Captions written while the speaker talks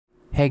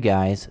Hey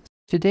guys,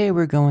 today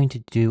we're going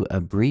to do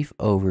a brief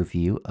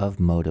overview of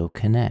Moto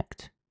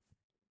Connect.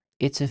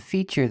 It's a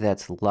feature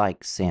that's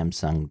like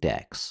Samsung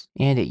DeX,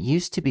 and it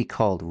used to be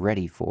called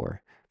Ready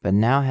For, but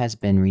now has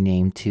been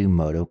renamed to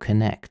Moto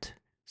Connect.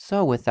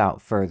 So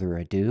without further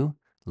ado,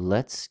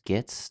 let's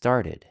get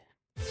started.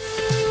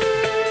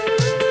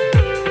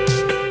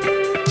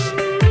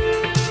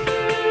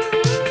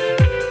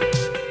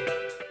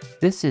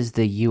 This is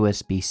the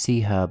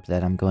USB-C hub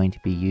that I'm going to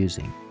be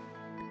using.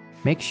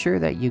 Make sure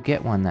that you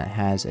get one that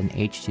has an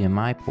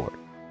HDMI port.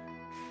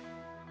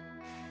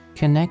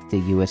 Connect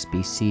the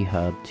USB-C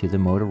hub to the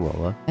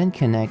Motorola, then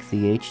connect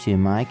the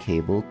HDMI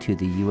cable to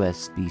the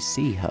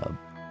USB-C hub,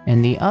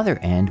 and the other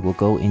end will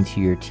go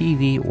into your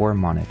TV or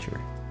monitor.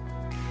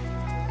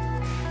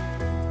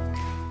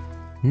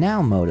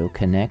 Now Moto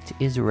Connect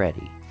is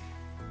ready.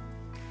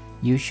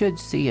 You should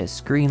see a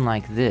screen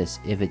like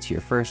this if it's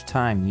your first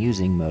time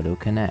using Moto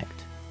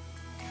Connect.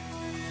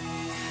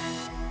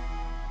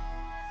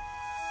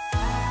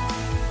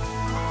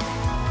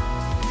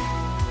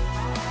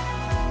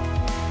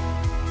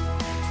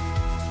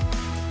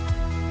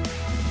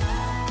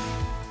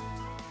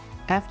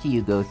 After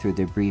you go through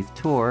the brief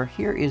tour,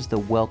 here is the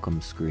welcome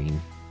screen.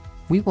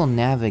 We will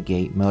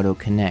navigate Moto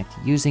Connect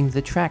using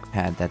the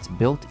trackpad that's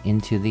built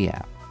into the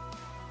app.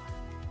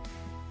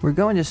 We're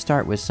going to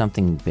start with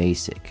something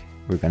basic.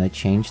 We're going to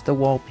change the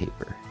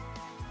wallpaper.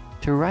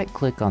 To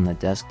right-click on the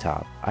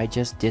desktop, I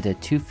just did a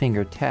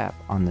 2-finger tap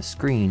on the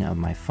screen of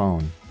my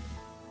phone.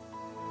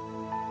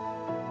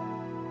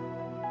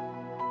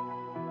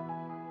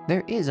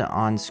 There is an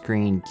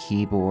on-screen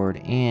keyboard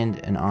and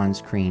an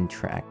on-screen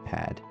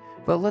trackpad.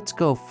 But let's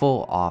go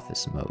full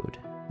office mode.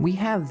 We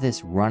have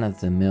this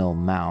run-of-the-mill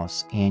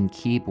mouse and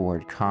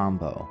keyboard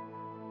combo.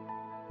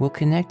 We'll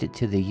connect it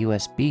to the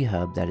USB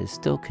hub that is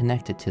still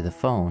connected to the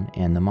phone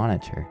and the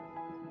monitor.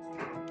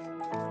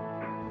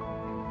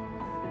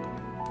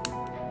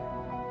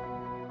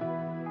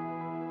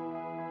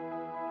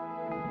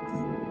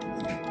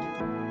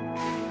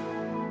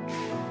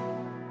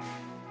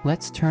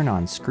 Let's turn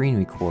on screen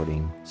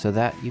recording so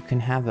that you can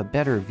have a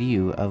better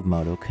view of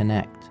Moto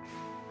Connect.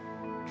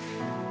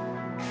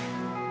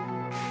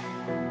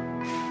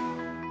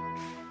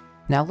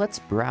 Now let's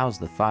browse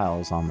the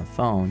files on the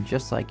phone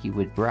just like you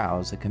would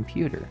browse a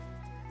computer.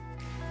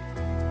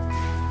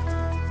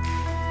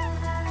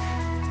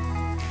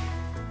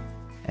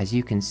 As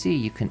you can see,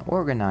 you can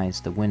organize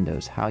the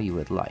windows how you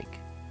would like.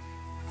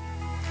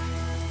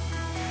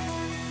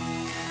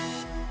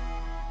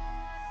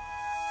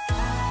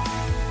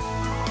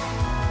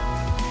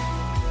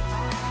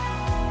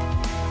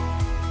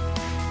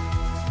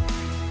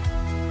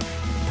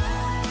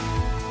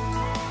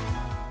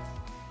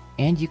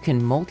 And you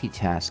can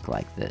multitask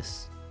like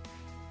this.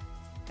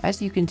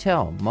 As you can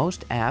tell,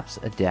 most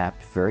apps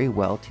adapt very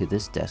well to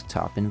this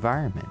desktop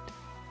environment.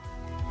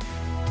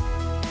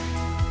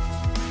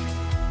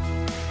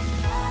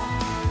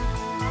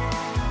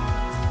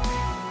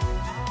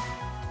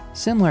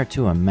 Similar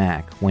to a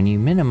Mac, when you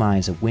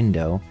minimize a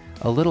window,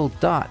 a little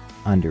dot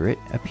under it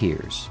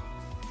appears.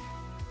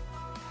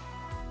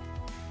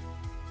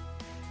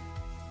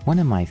 One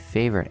of my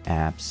favorite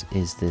apps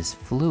is this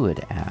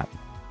Fluid app.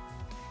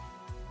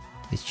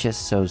 It's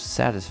just so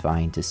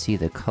satisfying to see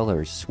the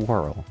colors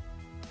swirl.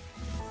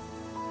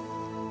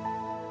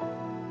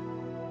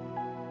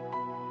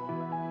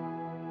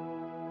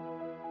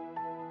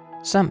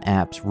 Some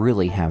apps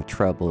really have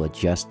trouble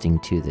adjusting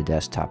to the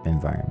desktop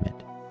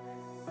environment.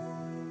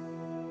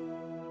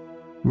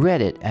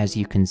 Reddit, as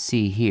you can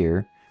see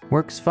here,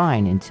 works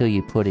fine until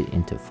you put it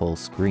into full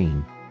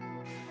screen.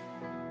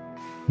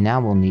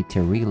 Now we'll need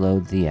to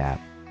reload the app.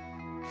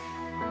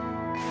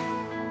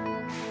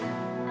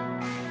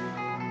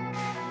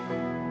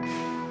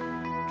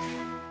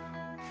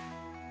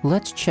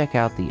 Let's check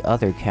out the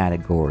other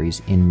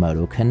categories in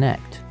Moto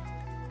Connect.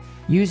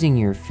 Using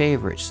your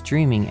favorite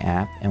streaming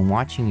app and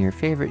watching your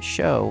favorite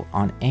show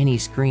on any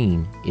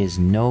screen is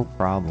no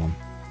problem.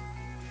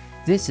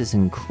 This is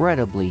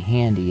incredibly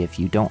handy if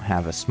you don't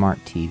have a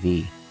smart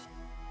TV.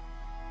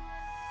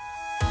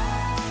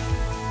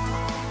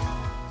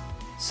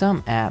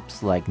 Some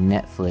apps like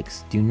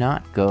Netflix do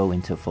not go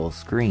into full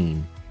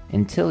screen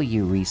until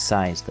you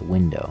resize the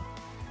window.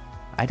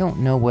 I don't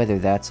know whether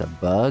that's a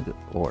bug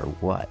or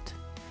what.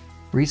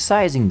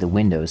 Resizing the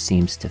window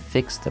seems to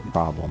fix the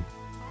problem.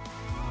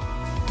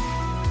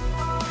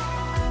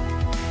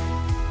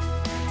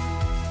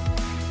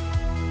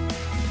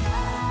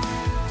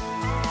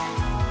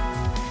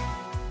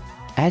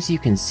 As you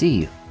can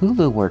see,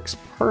 Hulu works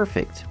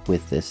perfect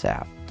with this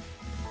app.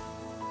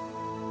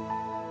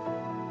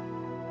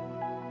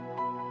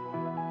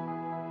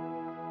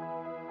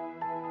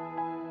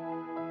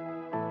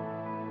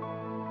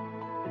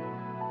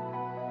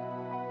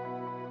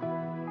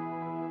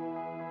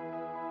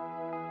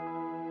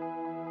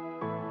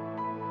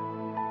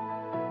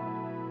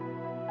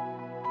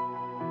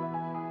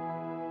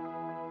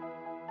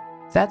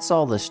 That's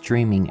all the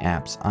streaming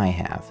apps I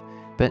have,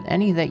 but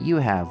any that you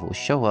have will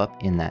show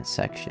up in that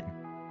section.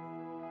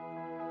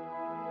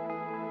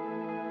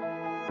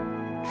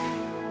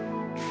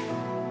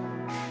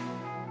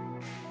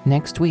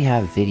 Next we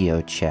have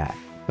video chat,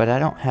 but I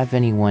don't have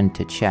anyone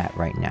to chat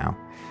right now.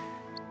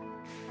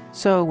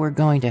 So we're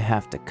going to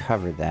have to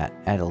cover that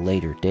at a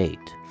later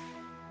date.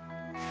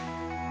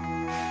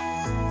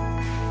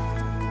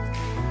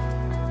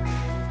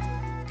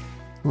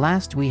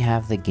 Last we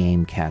have the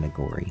game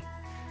category,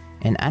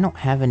 and I don't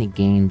have any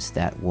games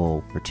that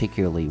will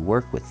particularly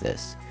work with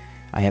this.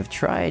 I have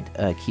tried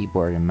a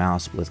keyboard and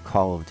mouse with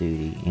Call of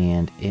Duty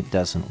and it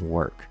doesn't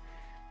work.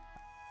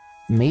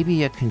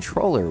 Maybe a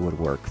controller would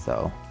work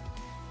though.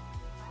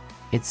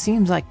 It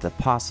seems like the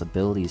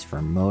possibilities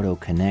for Moto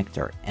Connect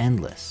are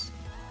endless.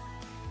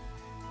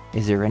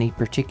 Is there any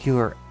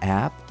particular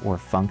app or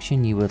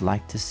function you would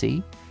like to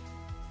see?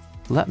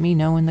 Let me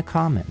know in the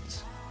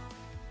comments.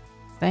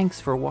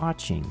 Thanks for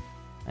watching.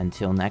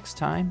 Until next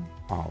time,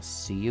 I'll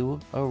see you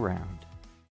around.